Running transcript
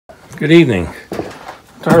Good evening.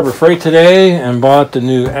 To Harbor Freight today and bought the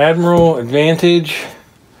new Admiral Advantage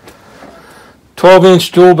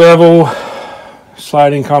 12-inch dual bevel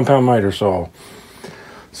sliding compound miter saw. It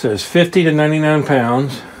says 50 to 99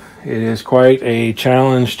 pounds. It is quite a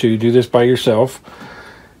challenge to do this by yourself.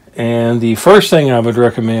 And the first thing I would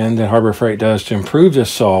recommend that Harbor Freight does to improve this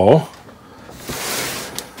saw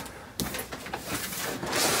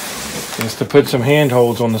is to put some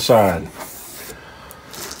handholds on the side.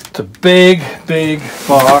 It's a big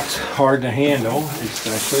box, hard to handle,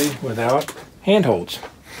 especially without handholds.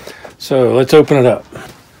 So let's open it up.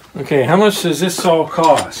 Okay, how much does this saw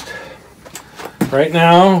cost? Right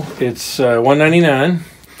now it's $199,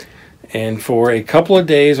 and for a couple of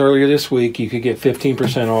days earlier this week you could get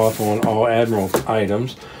 15% off on all Admiral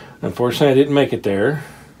items. Unfortunately, I didn't make it there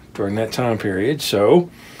during that time period, so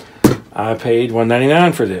I paid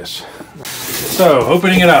 $199 for this. So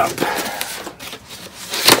opening it up.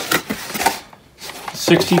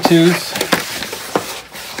 60 tooth,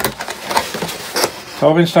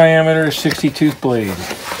 12-inch diameter, 60 tooth blade.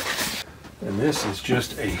 And this is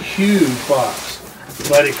just a huge box,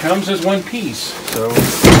 but it comes as one piece, so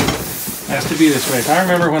it has to be this way. I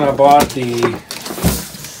remember when I bought the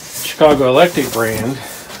Chicago Electric brand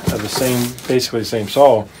of the same, basically the same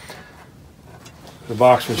saw, the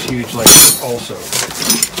box was huge like this also.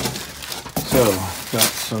 So, got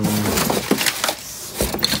some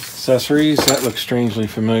accessories. That looks strangely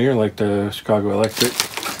familiar, like the Chicago Electric.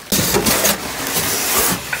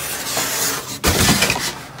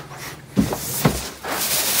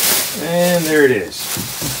 And there it is.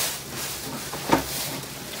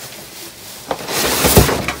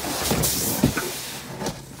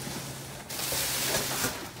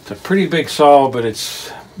 It's a pretty big saw, but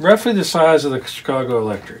it's roughly the size of the Chicago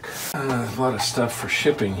Electric. A lot of stuff for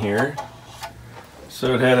shipping here.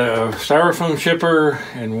 So it had a styrofoam shipper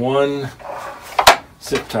and one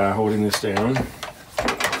zip tie holding this down.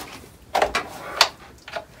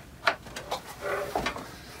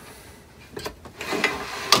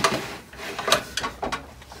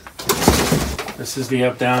 This is the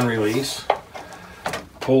up-down release.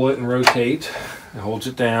 Pull it and rotate. It holds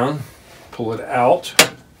it down. Pull it out.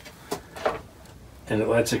 And it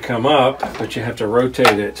lets it come up, but you have to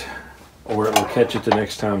rotate it or it will catch it the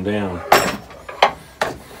next time down.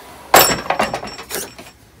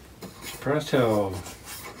 Surprised how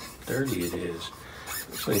dirty it is.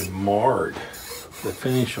 It's like marred. The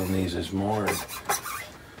finish on these is marred.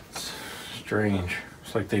 It's strange.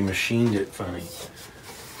 It's like they machined it funny.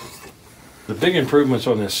 The big improvements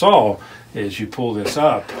on this saw is you pull this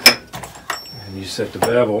up and you set the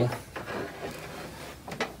bevel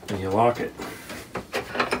and you lock it.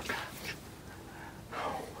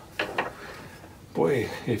 Boy,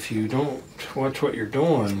 if you don't watch what you're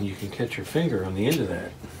doing, you can catch your finger on the end of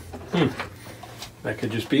that. That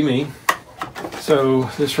could just be me. So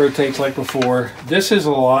this rotates like before. This is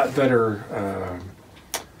a lot better.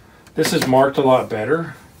 This is marked a lot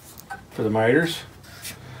better for the miters.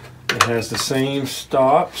 It has the same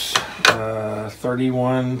stops,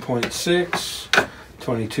 31.6,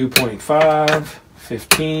 22.5,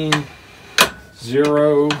 15,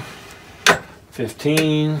 0,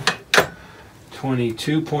 15,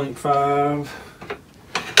 22.5,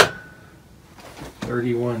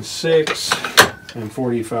 31.6, and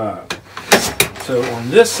 45. So on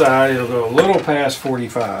this side, it'll go a little past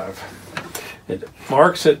 45. It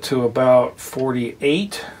marks it to about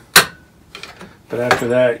 48, but after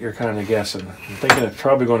that, you're kind of guessing. I'm thinking it's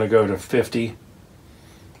probably going to go to 50,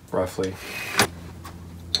 roughly.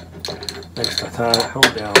 Next, I tie it,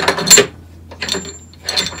 hold down.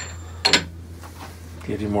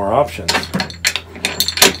 Give you more options.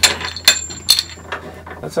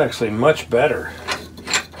 That's actually much better.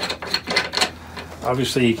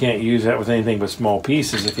 Obviously you can't use that with anything but small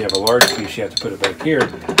pieces. If you have a large piece you have to put it back here,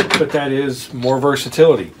 but that is more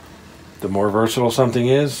versatility. The more versatile something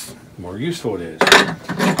is, the more useful it is.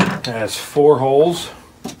 It has 4 holes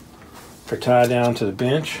for tie down to the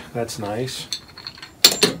bench. That's nice.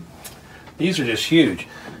 These are just huge.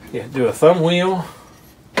 You do a thumb wheel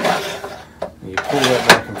and you pull that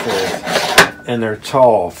back and forth, and they're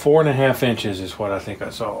tall. 4.5 inches is what I think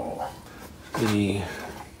I saw.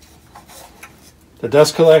 The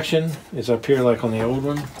dust collection is up here like on the old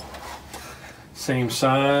one. Same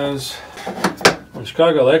size. On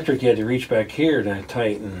Chicago Electric you had to reach back here to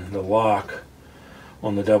tighten the lock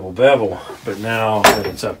on the double bevel, but now that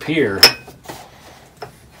it's up here,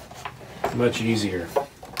 much easier.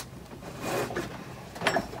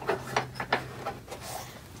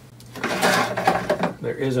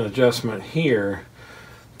 There is an adjustment here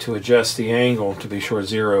to adjust the angle to be sure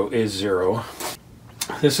 0 is 0.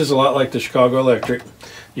 this is a lot like the Chicago Electric.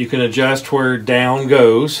 You can adjust where down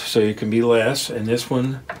goes, so you can be less, and this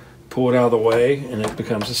one, pull it out of the way, and it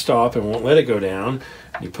becomes a stop and won't let it go down.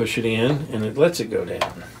 You push it in, and it lets it go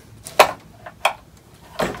down.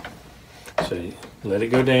 So you let it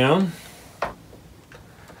go down,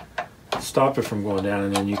 stop it from going down,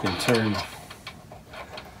 and then you can turn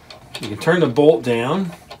the bolt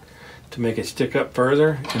down to make it stick up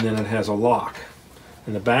further, and then it has a lock.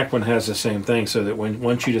 And the back one has the same thing, so that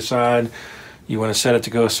once you decide you want to set it to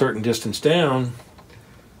go a certain distance down,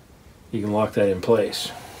 you can lock that in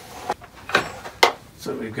place.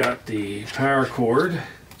 So we've got the power cord.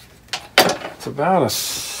 It's about a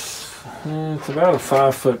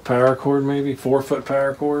 5-foot power cord, maybe 4-foot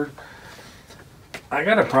power cord. I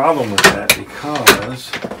got a problem with that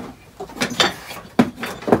because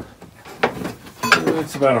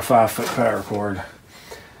it's about a 5-foot power cord.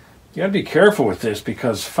 You gotta be careful with this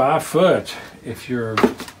because 5 foot, if you're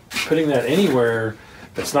putting that anywhere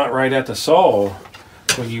that's not right at the saw,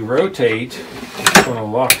 when you rotate, it's gonna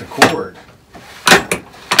lock the cord.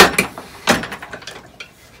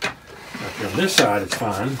 If you're on this side, it's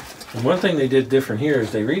fine. And one thing they did different here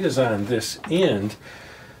is they redesigned this end.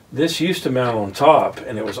 This used to mount on top,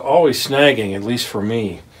 and it was always snagging, at least for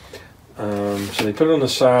me. So they put it on the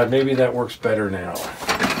side. Maybe that works better now.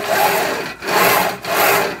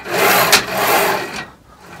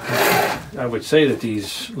 I would say that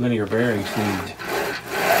these linear bearings need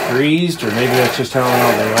greased, or maybe that's just how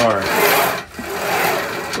long they are.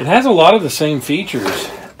 It has a lot of the same features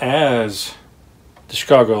as the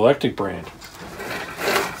Chicago Electric brand.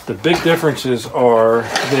 The big differences are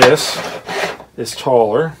this is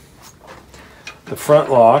taller, the front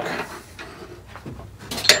lock,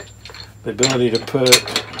 the ability to put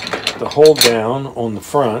the hold down on the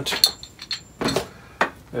front.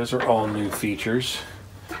 Those are all new features.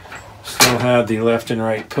 Still have the left and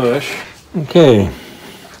right push. Okay.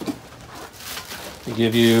 They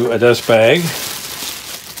give you a dust bag.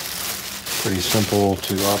 Pretty simple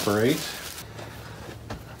to operate.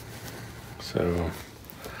 So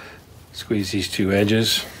squeeze these two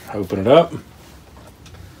edges, open it up.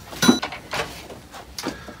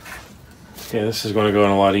 Okay, this is going to go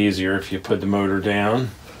in a lot easier if you put the motor down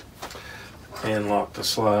and lock the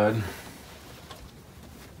slide.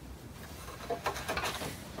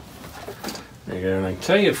 There you go. And I can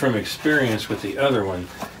tell you from experience with the other one,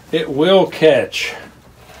 it will catch.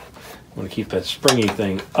 I want to keep that springy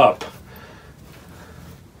thing up.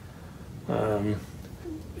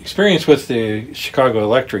 Experience with the Chicago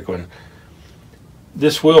Electric one,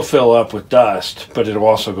 this will fill up with dust, but it'll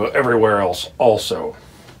also go everywhere else also.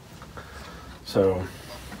 So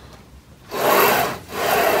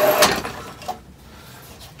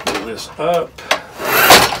pull this up.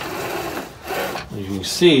 You can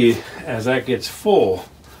see as that gets full,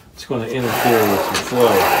 it's going to interfere with the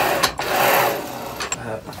flow.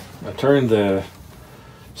 I turned the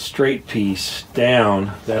straight piece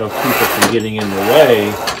down. That'll keep it from getting in the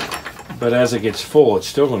way, but as it gets full, it's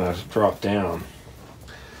still going to drop down.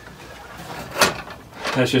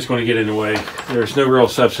 That's just going to get in the way. There's no real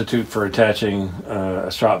substitute for attaching a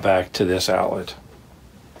strop back to this outlet.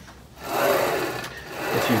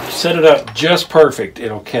 If you set it up just perfect,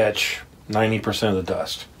 it'll catch 90% of the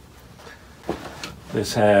dust.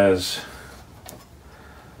 This has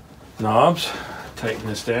knobs. Tighten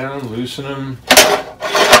this down, loosen them.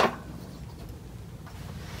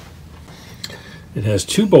 It has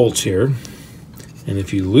 2 bolts here, and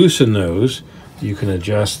if you loosen those, you can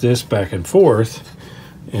adjust this back and forth.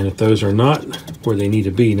 And if those are not where they need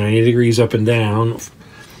to be, 90 degrees up and down, if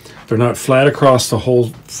they're not flat across the whole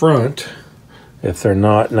front, if they're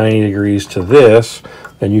not 90 degrees to this,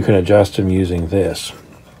 then you can adjust them using this.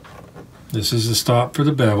 This is the stop for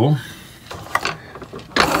the bevel.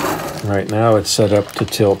 Right now it's set up to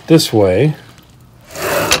tilt this way.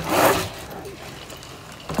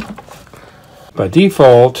 By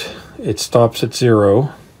default, it stops at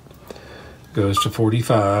 0, goes to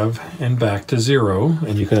 45, and back to 0,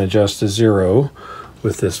 and you can adjust to 0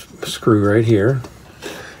 with this screw right here.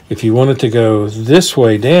 If you want it to go this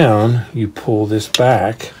way down, you pull this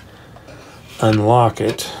back, unlock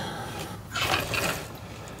it.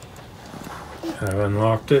 I've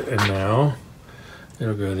unlocked it, and now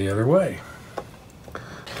it'll go the other way.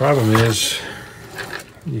 Problem is,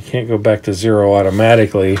 you can't go back to 0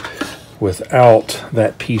 automatically without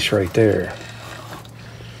that piece right there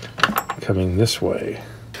coming this way.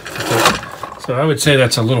 So I would say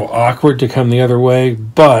that's a little awkward to come the other way,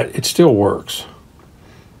 but it still works.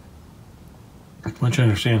 Once you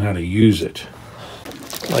understand how to use it.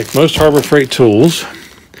 Like most Harbor Freight tools,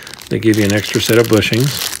 they give you an extra set of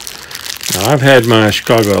bushings. Now, I've had my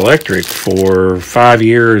Chicago Electric for 5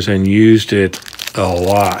 years and used it a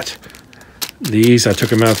lot. These, I took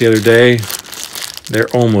them out the other day. They're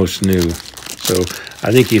almost new. So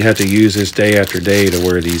I think you'd have to use this day after day to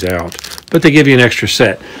wear these out. But they give you an extra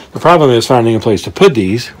set. The problem is finding a place to put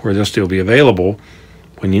these where they'll still be available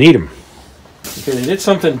when you need them. Okay, they did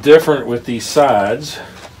something different with these sides.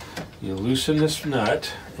 You loosen this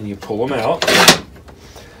nut and you pull them out,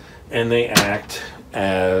 and they act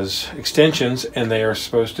as extensions, and they are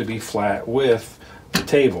supposed to be flat with the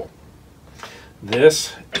table.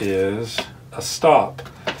 This is a stop.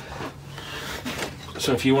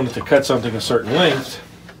 So if you wanted to cut something a certain length,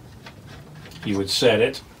 you would set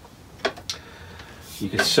it. You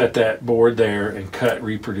could set that board there and cut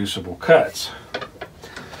reproducible cuts.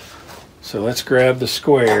 So let's grab the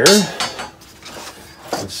square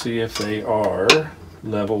and see if they are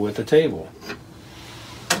level with the table.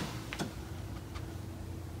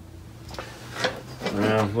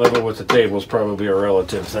 Well, level with the table is probably a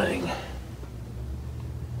relative thing.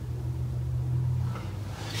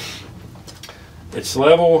 It's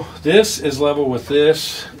level. This is level with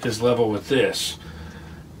this, is level with this.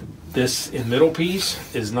 This in middle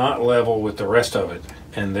piece is not level with the rest of it,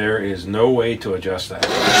 and there is no way to adjust that.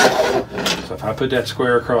 So if I put that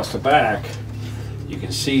square across the back, you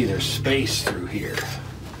can see there's space through here.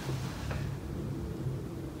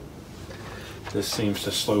 This seems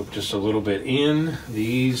to slope just a little bit in.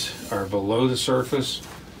 These are below the surface.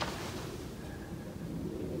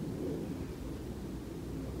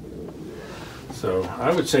 So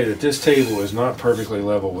I would say that this table is not perfectly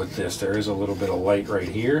level with this. There is a little bit of light right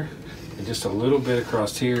here, and just a little bit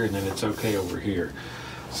across here, and then it's okay over here.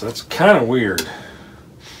 So that's kind of weird.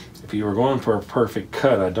 If you were going for a perfect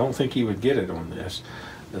cut, I don't think you would get it on this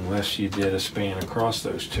unless you did a span across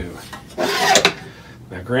those two.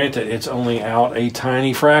 Now granted, it's only out a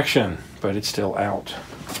tiny fraction, but it's still out.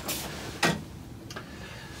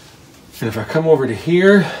 And if I come over to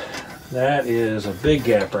here, that is a big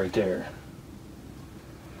gap right there.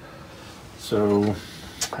 So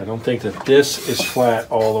I don't think that this is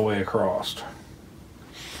flat all the way across.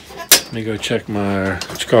 Let me go check my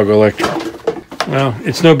Chicago Electric. Well,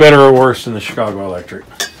 it's no better or worse than the Chicago Electric.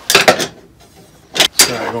 Let's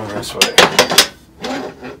try going this way.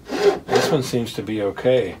 This one seems to be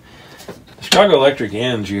okay. The Chicago Electric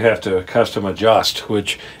ends you have to custom adjust,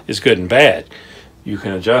 which is good and bad. You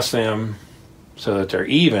can adjust them so that they're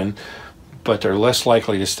even, but they're less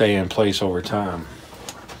likely to stay in place over time.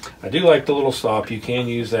 I do like the little stop. You can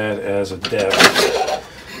use that as a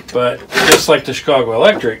depth. But just like the Chicago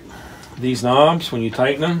Electric, these knobs, when you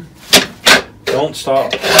tighten them, don't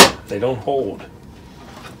stop. They don't hold.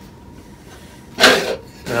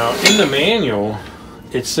 Now, in the manual,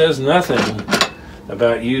 it says nothing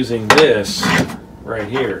about using this right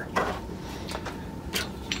here.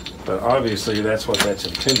 But obviously, that's what that's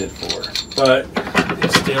intended for. But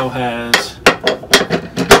it still has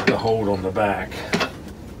the hold on the back.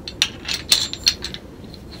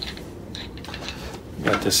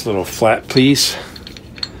 Got this little flat piece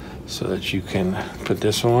so that you can put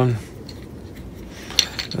this on,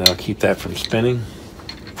 and that'll keep that from spinning.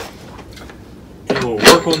 It will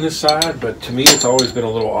work on this side, but to me it's always been a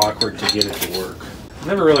little awkward to get it to work. I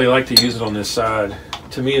never really like to use it on this side.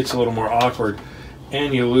 To me it's a little more awkward,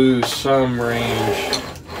 and you lose some range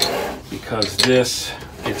because this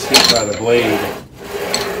gets hit by the blade.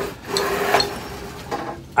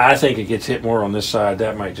 I think it gets hit more on this side.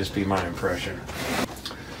 That might just be my impression.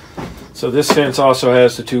 So this fence also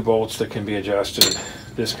has the 2 bolts that can be adjusted.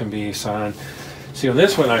 This can be assigned. See, on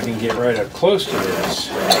this one I can get right up close to this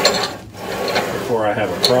before I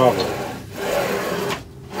have a problem.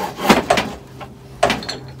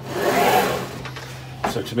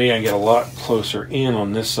 So to me, I get a lot closer in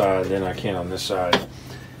on this side than I can on this side.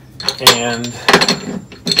 And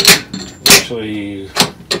actually,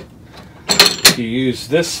 if you use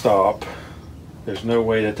this stop, there's no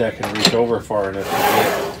way that that can reach over far enough to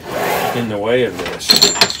get in the way of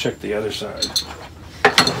this. Let's check the other side.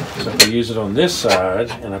 So if I use it on this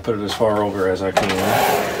side and I put it as far over as I can,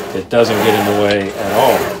 it doesn't get in the way at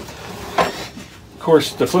all. Of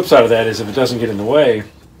course, the flip side of that is if it doesn't get in the way,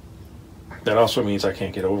 that also means I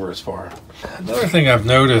can't get over as far. Another thing I've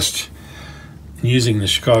noticed using the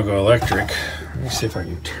Chicago Electric, let me see if I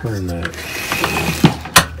can turn that.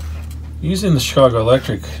 Using the Chicago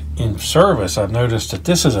Electric in service, I've noticed that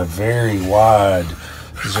this is a very wide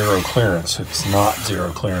zero clearance. It's not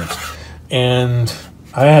zero clearance. And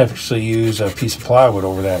I actually use a piece of plywood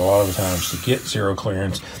over that a lot of the times to get zero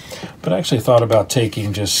clearance. But I actually thought about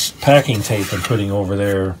taking just packing tape and putting over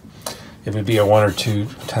there. It would be a 1 or 2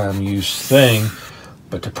 time use thing.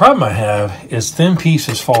 But the problem I have is thin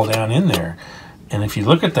pieces fall down in there. And if you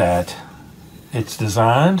look at that, it's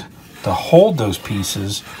designed to hold those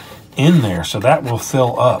pieces in there, so that will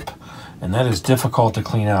fill up. And that is difficult to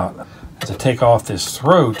clean out. I have to take off this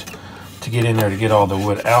throat to get in there to get all the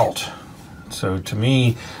wood out. So to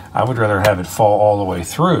me, I would rather have it fall all the way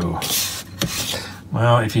through.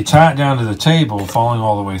 Well, if you tie it down to the table, falling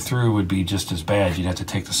all the way through would be just as bad. You'd have to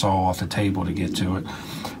take the saw off the table to get to it.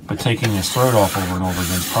 But taking this throat off over and over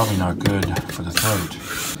again is probably not good for the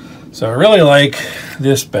throat. So I really like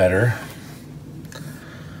this better.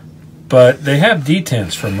 But they have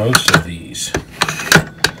detents for most of these.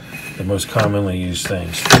 The most commonly used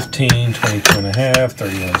things: 15, 22.5,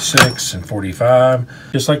 31.6, and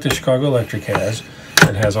 45. Just like the Chicago Electric has.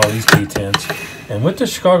 It has all these detents. And with the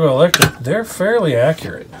Chicago Electric, they're fairly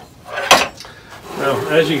accurate. Now,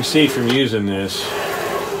 as you can see from using this,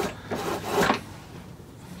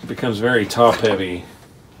 it becomes very top heavy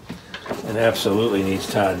and absolutely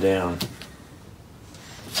needs tied down.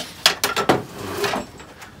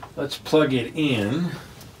 Let's plug it in.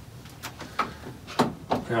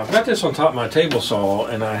 Now I've got this on top of my table saw,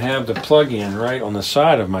 and I have the plug-in right on the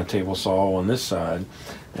side of my table saw on this side.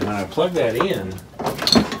 And when I plug that in,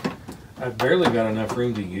 I've barely got enough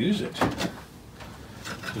room to use it.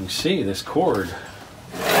 You can see this cord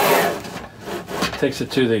takes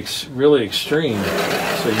it to the really extreme.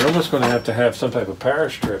 So you're almost going to have some type of power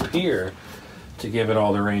strip here to give it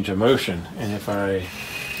all the range of motion. And if I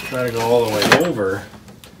try to go all the way over,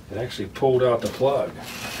 it actually pulled out the plug.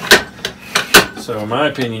 So in my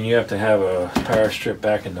opinion, you have to have a power strip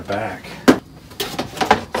back in the back.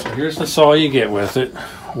 So here's the saw you get with it.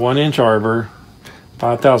 1-inch arbor,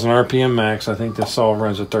 5,000 RPM max. I think this saw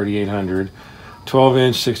runs at 3,800.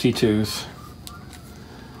 12-inch 60 tooth.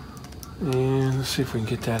 And let's see if we can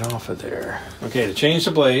get that off of there. Okay, to change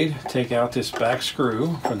the blade, take out this back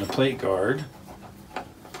screw from the plate guard.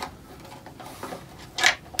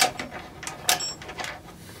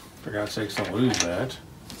 For God's sakes, don't lose that.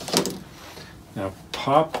 Now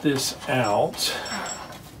pop this out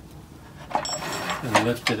and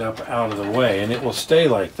lift it up out of the way, and it will stay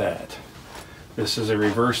like that. This is a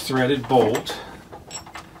reverse threaded bolt,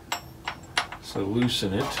 so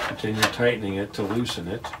loosen it. Continue tightening it to loosen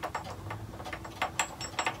it.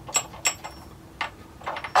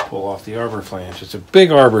 Pull off the arbor flange. It's a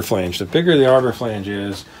big arbor flange. The bigger the arbor flange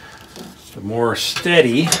is, the more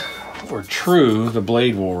steady or true the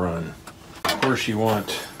blade will run. Of course, you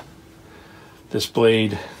want this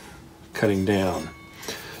blade cutting down.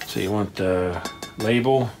 So you want the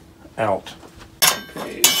label out.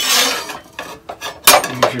 Okay.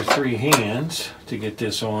 Use your 3 hands to get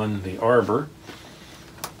this on the arbor.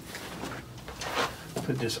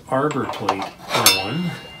 Put this arbor plate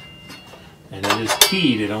on, and it is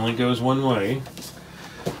keyed. It only goes one way.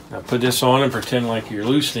 Now put this on and pretend like you're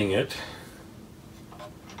loosening it.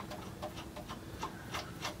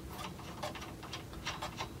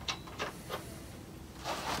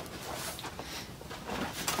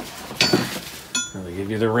 They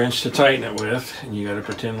give you the wrench to tighten it with, and you got to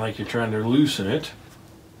pretend like you're trying to loosen it.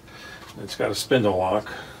 It's got a spindle lock.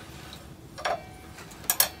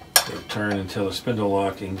 So turn until the spindle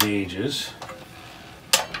lock engages.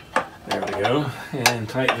 There we go. And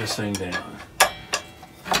tighten this thing down.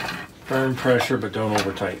 Firm pressure, but don't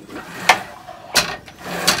over tighten.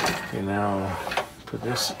 Okay, now put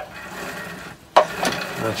this.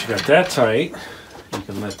 Once you got that tight, you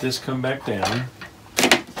can let this come back down.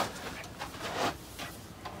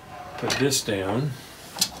 Put this down,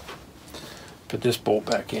 put this bolt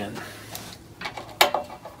back in.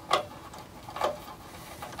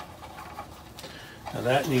 Now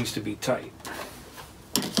that needs to be tight.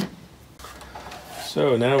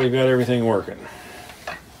 So now we've got everything working.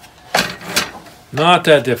 Not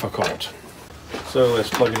that difficult. So let's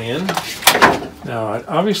plug it in. Now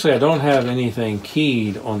obviously I don't have anything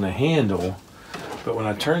keyed on the handle, but when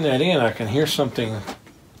I turn that in, I can hear something.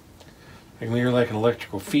 I can hear like an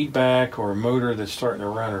electrical feedback or a motor that's starting to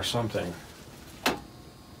run or something.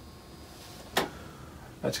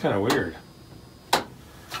 That's kind of weird.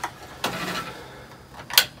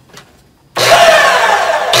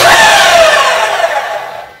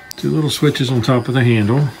 Two little switches on top of the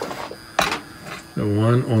handle. The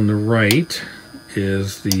one on the right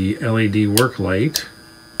is the LED work light.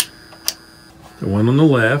 The one on the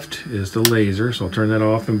left is the laser, so I'll turn that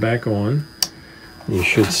off and back on. You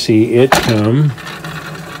should see it come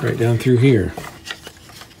right down through here.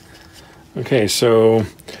 Okay, so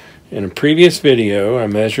in a previous video, I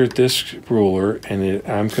measured this ruler, and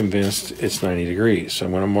I'm convinced it's 90 degrees. So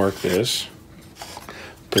I'm going to mark this,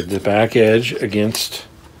 put the back edge against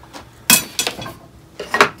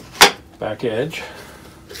back edge.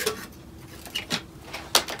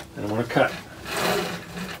 And I'm going to cut.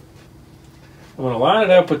 I'm going to line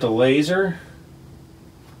it up with the laser.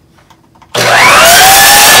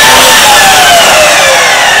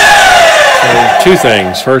 So, two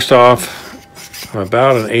things. First off, I'm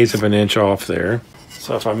about 1/8 of an inch off there.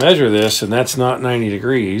 So if I measure this and that's not 90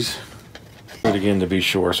 degrees, do it again to be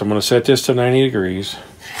sure. So I'm going to set this to 90 degrees.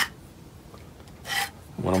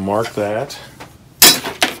 I'm going to mark that.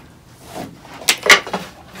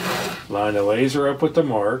 Line the laser up with the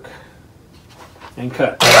mark and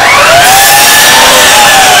cut.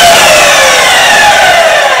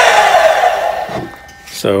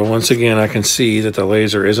 So once again, I can see that the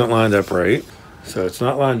laser isn't lined up right. So it's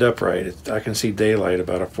not lined up right. I can see daylight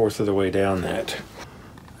about 1/4 of the way down that.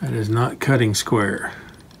 That is not cutting square.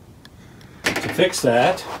 To fix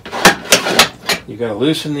that, you got to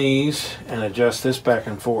loosen these and adjust this back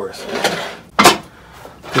and forth.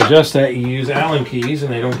 To adjust that, you use Allen keys,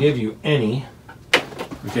 and they don't give you any.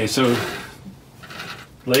 Okay, so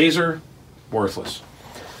laser, worthless.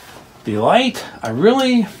 The light,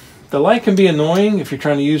 the light can be annoying if you're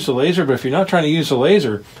trying to use the laser, but if you're not trying to use the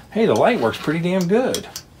laser, hey, the light works pretty damn good.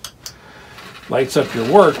 Lights up your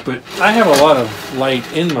work, but I have a lot of light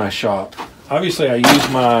in my shop. Obviously, I use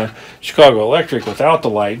my Chicago Electric without the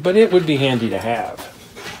light, but it would be handy to have.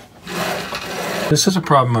 This is a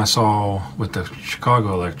problem I saw with the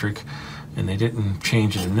Chicago Electric, and they didn't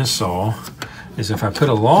change it in this saw, is if I put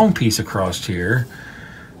a long piece across here,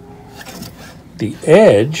 the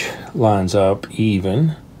edge lines up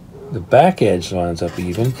even, the back edge lines up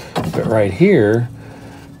even, but right here,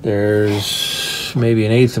 there's maybe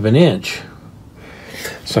 1/8 of an inch.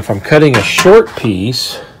 So if I'm cutting a short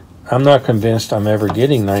piece, I'm not convinced I'm ever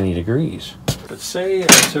getting 90 degrees. But say I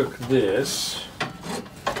took this,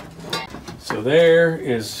 so there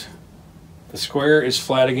is, the square is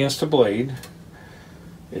flat against the blade.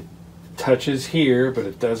 It touches here, but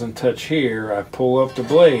it doesn't touch here. I pull up the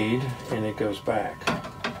blade and it goes back.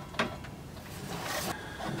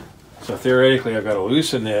 So theoretically I've got to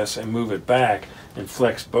loosen this and move it back and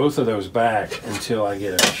flex both of those back until I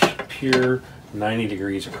get a pure 90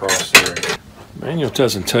 degrees across there. Manual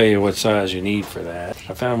doesn't tell you what size you need for that.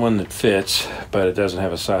 I found one that fits, but it doesn't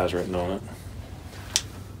have a size written on it.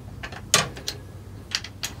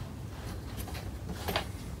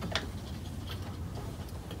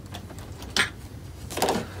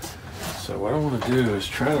 So what I want to do is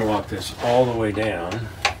try to lock this all the way down. I'm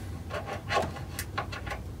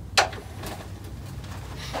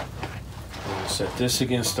going to set this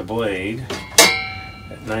against the blade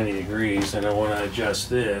at 90 degrees, and I want to adjust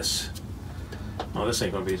this. Oh, this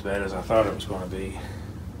ain't going to be as bad as I thought it was going to be.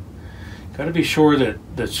 Got to be sure that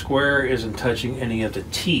the square isn't touching any of the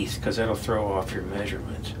teeth, because that'll throw off your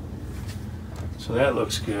measurement. So that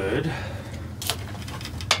looks good.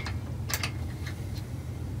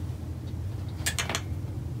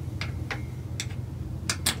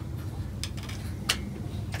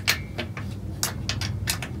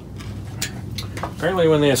 Apparently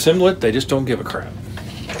when they assemble it, they just don't give a crap.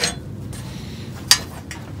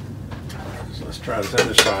 So let's try this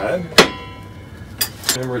other side.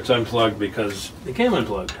 Remember, it's unplugged because it came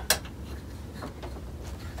unplugged.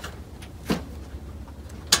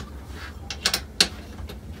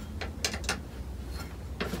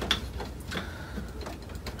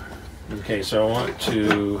 Okay, so I want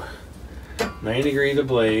to 90 degree the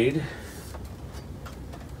blade.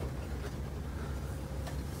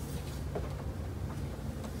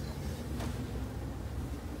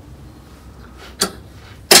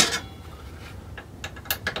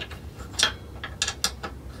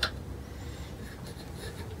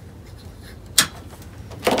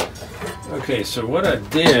 Okay, so what I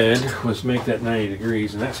did was make that 90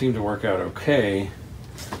 degrees, and that seemed to work out okay.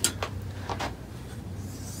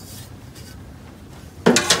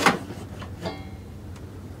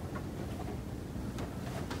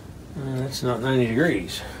 And that's not 90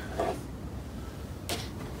 degrees.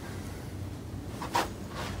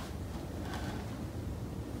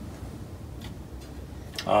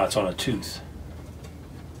 Ah, it's on a tooth.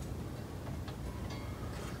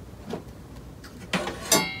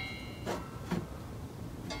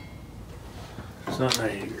 It's not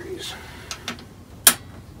 90 degrees.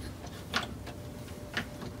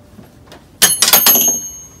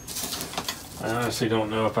 I honestly don't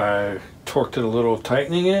know if I torqued it a little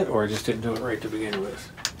tightening it or I just didn't do it right to begin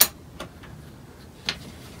with.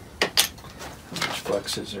 How much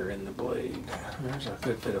flexes are in the blade? There's a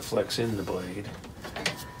good bit of flex in the blade.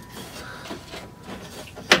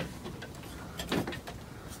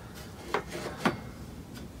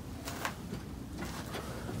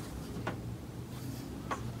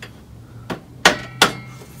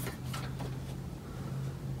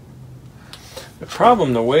 The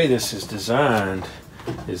problem, the way this is designed,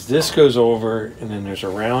 is this goes over and then there's a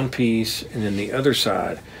round piece and then the other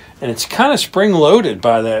side. And it's kind of spring loaded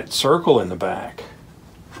by that circle in the back.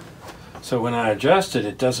 So when I adjust it,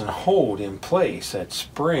 it doesn't hold in place. That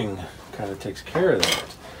spring kind of takes care of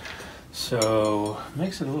that. So it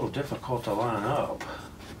makes it a little difficult to line up,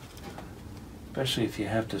 especially if you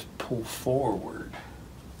have to pull forward.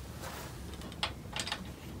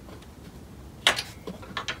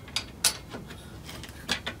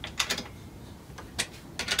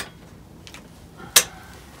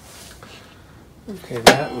 Okay,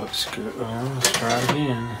 that looks good. Well, let's try it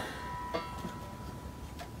again.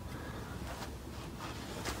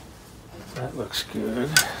 That looks good.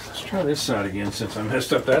 Let's try this side again since I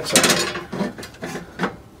messed up that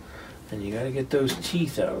side. And you got to get those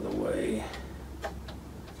teeth out of the way.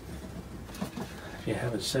 If you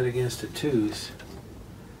have it set against a tooth,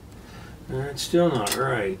 it's still not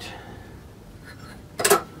right.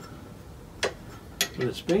 But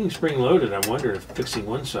it's being spring loaded. I wonder if fixing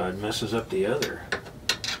one side messes up the other.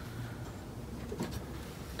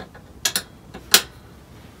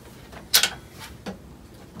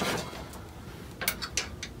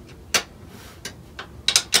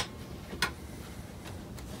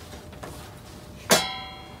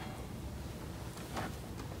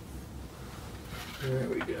 There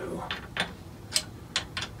we go.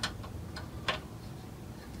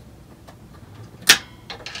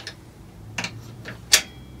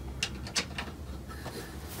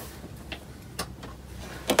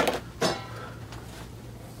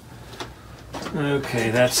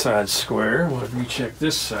 Okay, that side's square. We'll recheck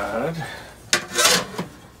this side.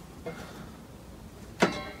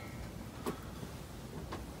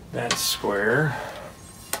 That's square.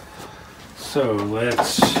 So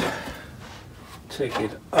let's take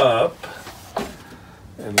it up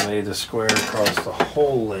and lay the square across the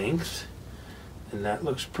whole length. And that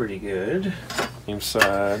looks pretty good. Same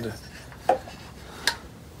side.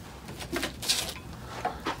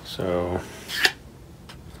 So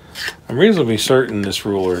I'm reasonably certain this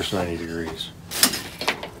ruler is 90 degrees.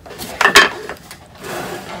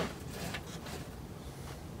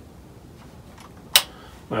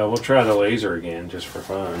 Well, we'll try the laser again just for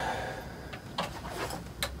fun.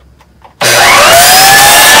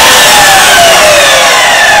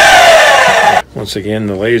 Once again,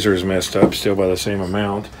 the laser is messed up, still by the same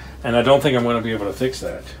amount, and I don't think I'm going to be able to fix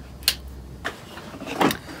that.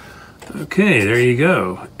 Okay, there you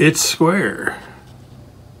go. It's square.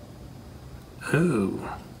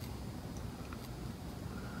 Oh.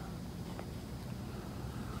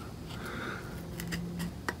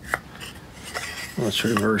 Let's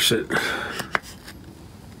reverse it.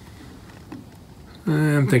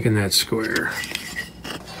 I'm thinking that's square.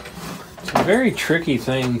 It's a very tricky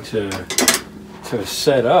thing to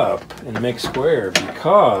set up and make square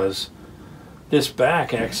because this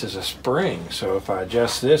back acts as a spring. So if I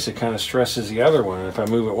adjust this, it kind of stresses the other one. And if I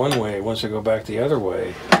move it one way, it wants to go back the other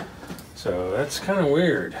way. So that's kind of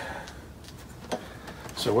weird.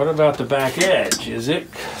 So what about the back edge? Is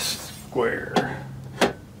it square?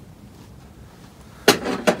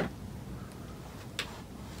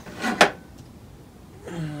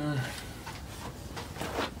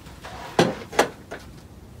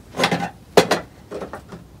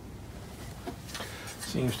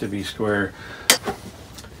 Seems to be square.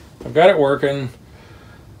 I've got it working.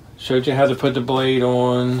 Showed you how to put the blade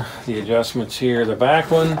on, the adjustments here. The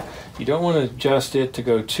back one, you don't want to adjust it to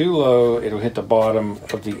go too low. It'll hit the bottom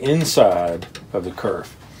of the inside of the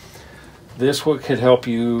kerf. This one could help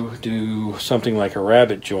you do something like a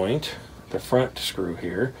rabbit joint, the front screw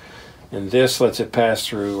here. And this lets it pass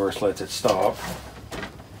through or lets it stop.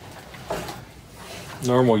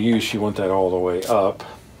 Normal use, you want that all the way up.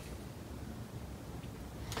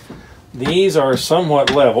 These are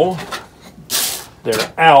somewhat level.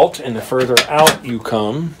 They're out, and the further out you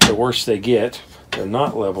come, the worse they get. They're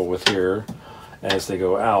not level with here as they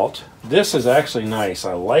go out. This is actually nice.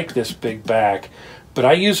 I like this big back, but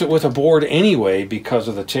I use it with a board anyway because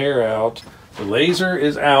of the tear out. The laser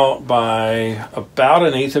is out by about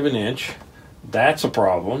 1/8 of an inch. That's a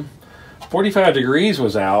problem. 45 degrees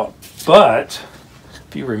was out, but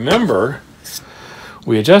if you remember,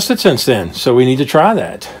 we adjusted since then, so we need to try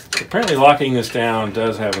that. Apparently locking this down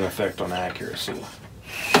does have an effect on accuracy.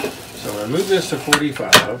 So I'm going to move this to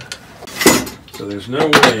 45. So there's no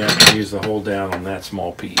way I can use the hold down on that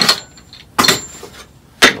small piece.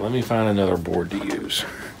 So let me find another board to use.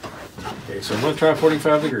 Okay, so I'm going to try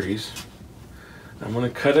 45 degrees. I'm going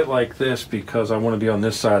to cut it like this because I want to be on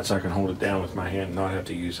this side so I can hold it down with my hand and not have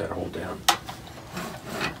to use that hold down.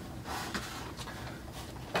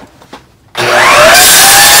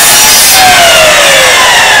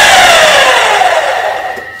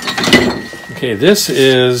 Okay, this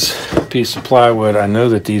is a piece of plywood. I know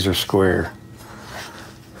that these are square.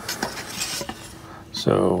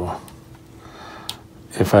 So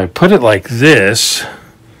if I put it like this,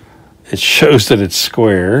 it shows that it's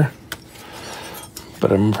square.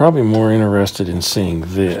 But I'm probably more interested in seeing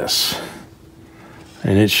this.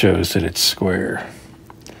 And it shows that it's square.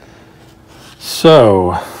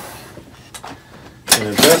 So, in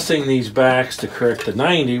adjusting these backs to correct the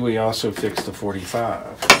 90, we also fixed the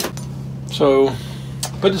 45. So,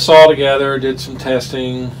 put this all together, did some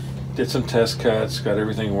testing, did some test cuts, got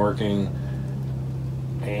everything working,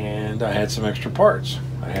 and I had some extra parts.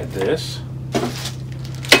 I had this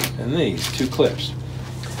and these 2 clips.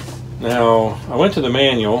 Now, I went to the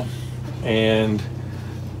manual, and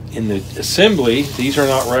in the assembly, these are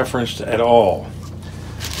not referenced at all.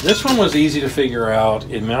 This one was easy to figure out.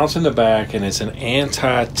 It mounts in the back, and it's an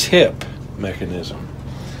anti-tip mechanism.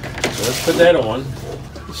 So let's put that on.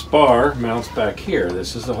 The spar mounts back here.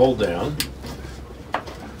 This is the hold down.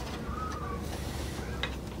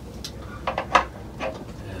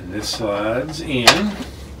 And this slides in, and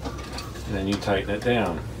then you tighten it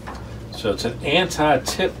down. So it's an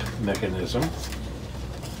anti-tip mechanism.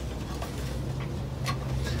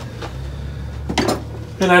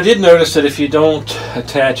 And I did notice that if you don't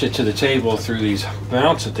attach it to the table through these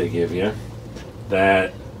mounts that they give you,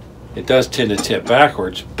 that it does tend to tip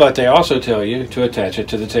backwards, but they also tell you to attach it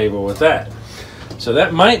to the table with that. So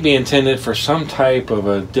that might be intended for some type of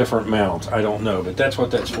a different mount. I don't know, but that's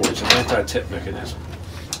what that's for. It's an anti-tip mechanism.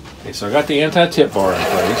 Okay, so I got the anti-tip bar in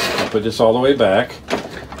place. I put this all the way back.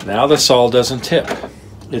 Now the saw doesn't tip.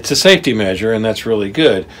 It's a safety measure, and that's really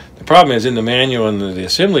good. The problem is in the manual and the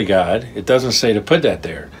assembly guide, it doesn't say to put that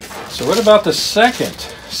there. So what about the second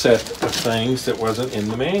set of things that wasn't in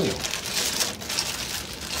the manual?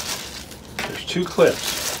 There's 2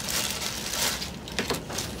 clips.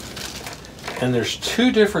 And there's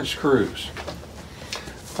 2 different screws.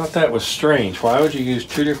 I thought that was strange. Why would you use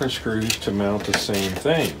 2 different screws to mount the same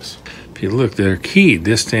things? If you look, they're keyed.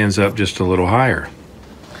 This stands up just a little higher.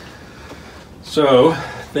 So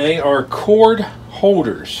they are cord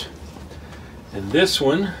holders. And this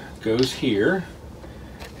one goes here,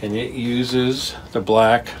 and it uses the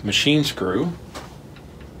black machine screw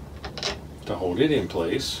to hold it in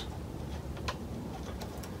place.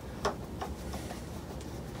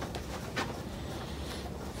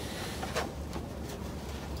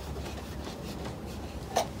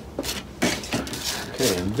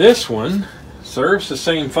 Okay, and this one serves the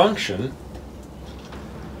same function,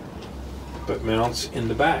 but mounts in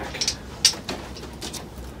the back.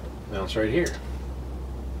 Mounts right here.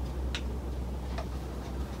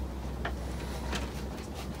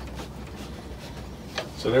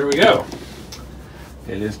 So there we go.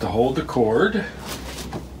 It is to hold the cord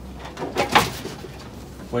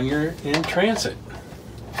when you're in transit.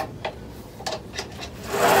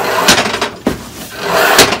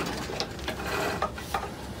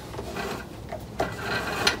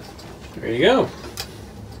 There you go.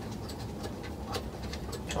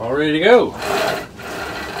 All ready to go.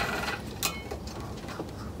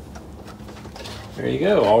 There you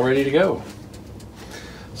go, all ready to go.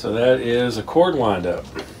 So that is a cord wind-up.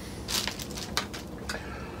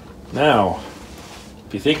 Now,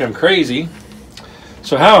 if you think I'm crazy,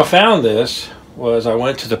 so how I found this was I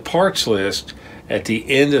went to the parts list at the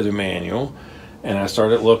end of the manual, and I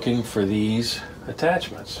started looking for these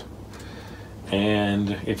attachments.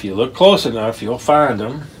 And if you look close enough, you'll find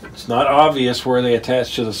them. It's not obvious where they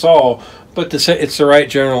attach to the saw, but it's the right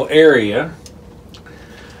general area.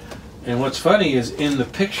 And what's funny is in the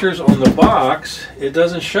pictures on the box, it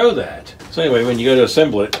doesn't show that. So anyway, when you go to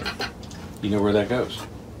assemble it, you know where that goes.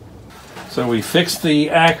 So we fixed the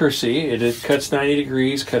accuracy. It cuts 90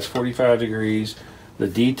 degrees, cuts 45 degrees. The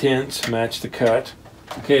detents match the cut.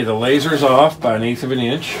 Okay, the laser's off by 1/8 of an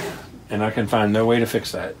inch, and I can find no way to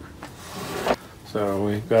fix that. So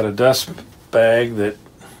we've got a dust bag that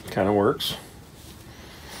kind of works.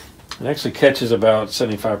 It actually catches about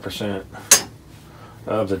 75%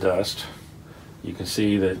 of the dust. You can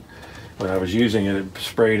see that when I was using it, it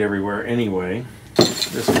sprayed everywhere anyway.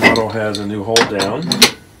 This model has a new hold down,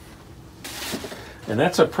 and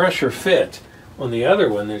that's a pressure fit. On the other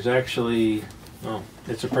one, there's actually, oh,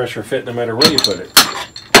 it's a pressure fit no matter where you put it.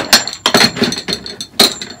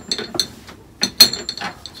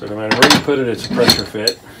 So no matter where you put it, it's a pressure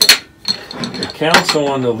fit. It counts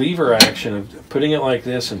on the lever action of putting it like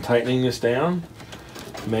this and tightening this down,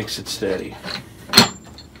 makes it steady.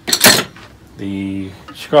 The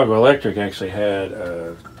Chicago Electric actually had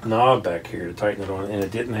a knob back here to tighten it on, and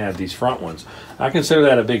it didn't have these front ones. I consider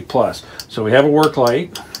that a big plus. So we have a work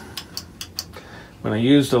light. When I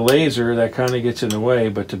use the laser, that kind of gets in the way,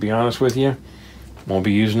 but to be honest with you, won't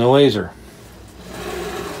be using the laser.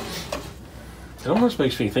 It almost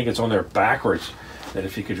makes me think it's on there backwards, that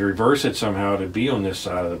if you could reverse it somehow to be on this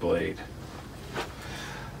side of the blade.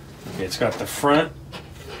 Okay, it's got the front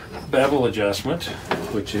bevel adjustment,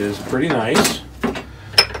 which is pretty nice.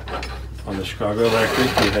 On the Chicago Electric,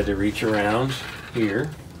 you had to reach around here,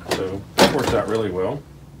 so that works out really well.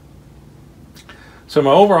 So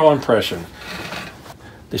my overall impression,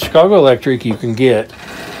 the Chicago Electric you can get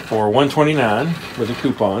for $129 with a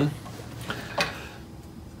coupon.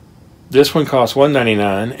 This one costs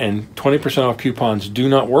 $199, and 20% off coupons do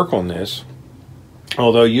not work on this,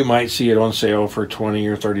 although you might see it on sale for $20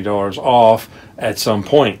 or $30 off at some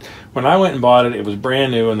point. When I went and bought it, it was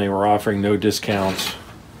brand new and they were offering no discounts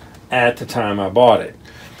at the time I bought it.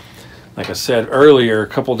 Like I said earlier, a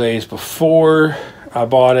couple days before I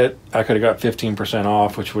bought it, I could have got 15%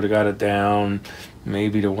 off, which would have got it down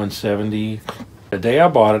maybe to $170. The day I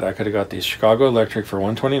bought it, I could have got the Chicago Electric for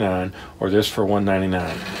 $129 or this for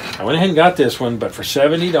 $199. I went ahead and got this one, but for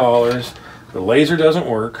 $70. The laser doesn't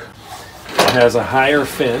work. It has a higher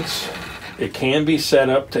fence. It can be set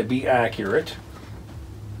up to be accurate.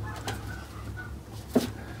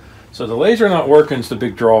 So the laser not working is the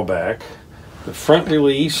big drawback. The front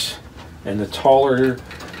release and the taller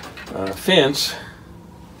fence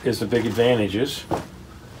is the big advantages.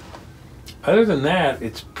 Other than that,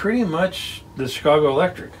 it's pretty much the Chicago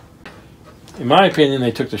Electric. In my opinion, they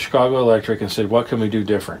took the Chicago Electric and said, what can we do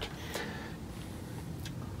different?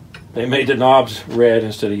 They made the knobs red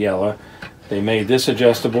instead of yellow. They made this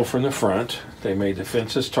adjustable from the front. They made the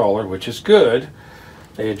fences taller, which is good.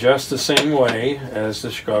 They adjust the same way as the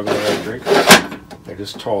Chicago Electric. They're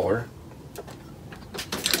just taller.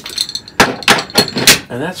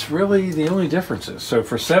 And that's really the only differences. So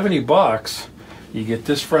for $70, you get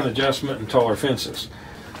this front adjustment and taller fences.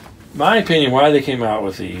 My opinion, why they came out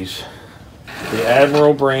with these, the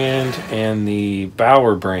Admiral brand and the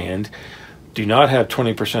Bevel brand do not have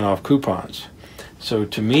 20% off coupons. So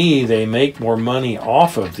to me, they make more money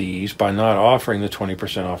off of these by not offering the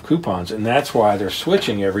 20% off coupons, and that's why they're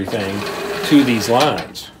switching everything to these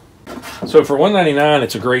lines. So for $199,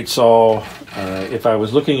 it's a great saw. If I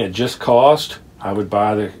was looking at just cost, I would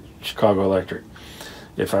buy the Chicago Electric.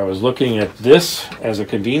 If I was looking at this as a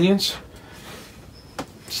convenience,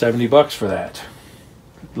 $70 for that.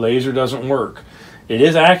 Laser doesn't work. It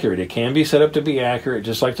is accurate. It can be set up to be accurate,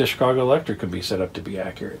 just like the Chicago Electric can be set up to be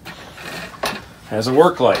accurate. Has a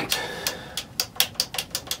work light.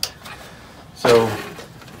 So,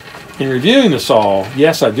 in reviewing the saw,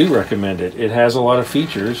 yes, I do recommend it. It has a lot of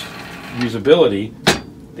features, usability.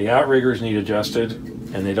 The outriggers need adjusted,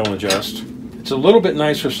 and they don't adjust. It's a little bit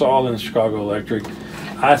nicer saw than the Chicago Electric.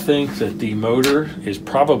 I think that the motor is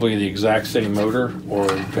probably the exact same motor, or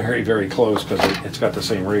very, very close, because it's got the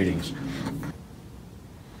same ratings.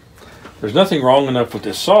 There's nothing wrong enough with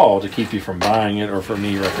this saw to keep you from buying it or for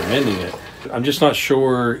me recommending it. I'm just not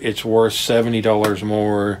sure it's worth $70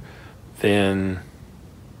 more than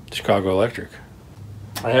Chicago Electric.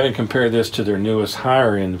 I haven't compared this to their newest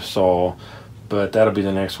higher end saw, but that'll be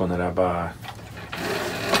the next one that I buy.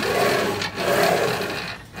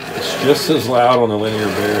 It's just as loud on the linear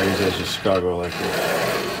bearings as the Chicago Electric.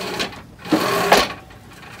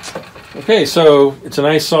 Okay, so it's a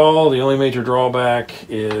nice saw. The only major drawback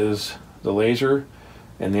is the laser,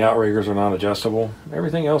 and the outriggers are not adjustable.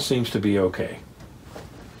 Everything else seems to be okay.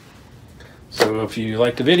 So if you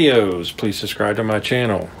like the videos, please subscribe to my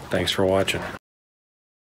channel. Thanks for watching.